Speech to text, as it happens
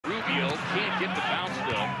get the bounce,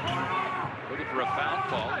 though. Looking for a foul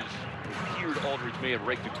call. It appeared Aldridge may have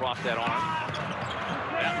raked across that arm.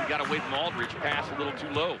 That one got away from Aldridge. Pass a little too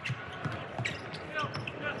low.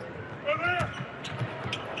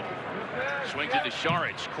 Swings it to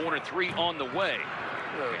Šarić. Corner three on the way.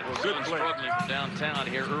 Well, good play. Struggling from downtown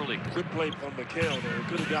here early. Good play from McHale there.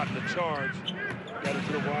 Could have gotten the charge. Got it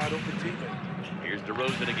to the wide open teammate. Here's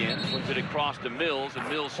DeRozan again. Swings it across to Mills, and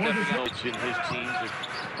Mills stepping out. And his teams have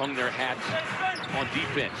hung their hats on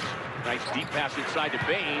defense. Nice deep pass inside to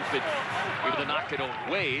Baines, but able to knock it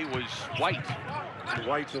away was White.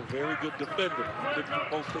 White's a very good defender. Couldn't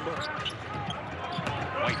post him up.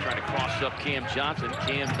 White trying to cross up Cam Johnson.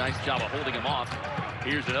 Cam, nice job of holding him off.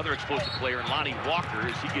 Here's another explosive player, Lonnie Walker,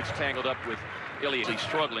 as he gets tangled up with Elliott. He's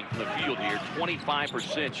struggling from the field here.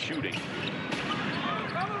 25% shooting.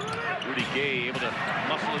 Rudy Gay able to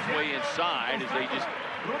muscle his way inside as they just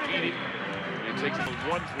beat him. It takes him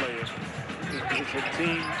one player. It's a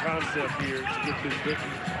team concept here to get this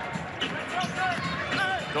victory.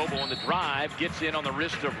 Kobo on the drive, gets in on the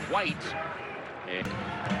wrist of White. And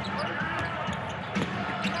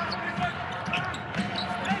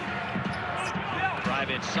drive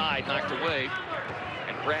inside, knocked away,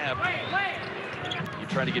 and grab. You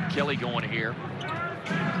try to get Kelly going here.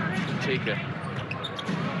 Take a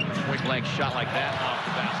point-blank shot like that off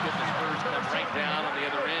the basket. The Spurs come right down on the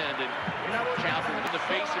other end and counter in the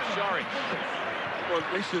face of Šarić. Well,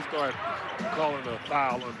 they should start calling a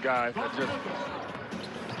foul on guys that just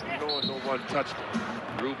knowing no one touched him.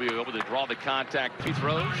 Rubio able to draw the contact. He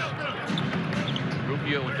throws.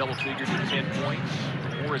 Rubio in double figures at 10 points,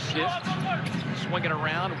 4 assists. Swinging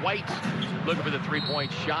around. White looking for the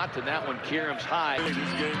three-point shot, and that one Karam's high. This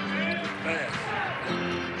game is fast.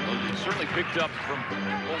 Well, it certainly picked up from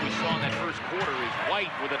what we saw in that first quarter. Is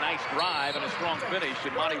White with a nice drive and a strong finish,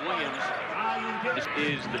 and Monty Williams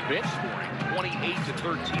is the bench scoring.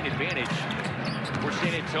 28-13 advantage for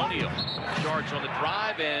San Antonio. Charge on the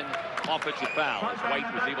drive and offensive foul as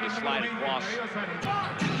White was able to slide across.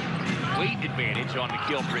 Weight advantage on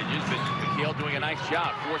Mikal Bridges, but Mikal doing a nice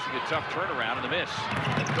job forcing a tough turnaround in the miss.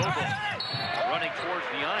 And Kobo running towards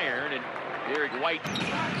the iron, and Derrick White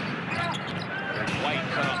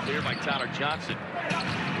cut off there by Tyler Johnson.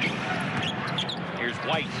 Here's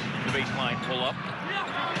White, the baseline pull up.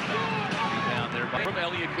 Down there from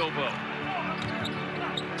Elliott Kobo.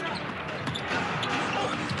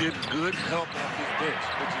 He's getting good help off his bench,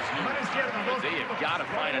 which is huge. But they have got to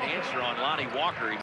find an answer on Lonnie Walker.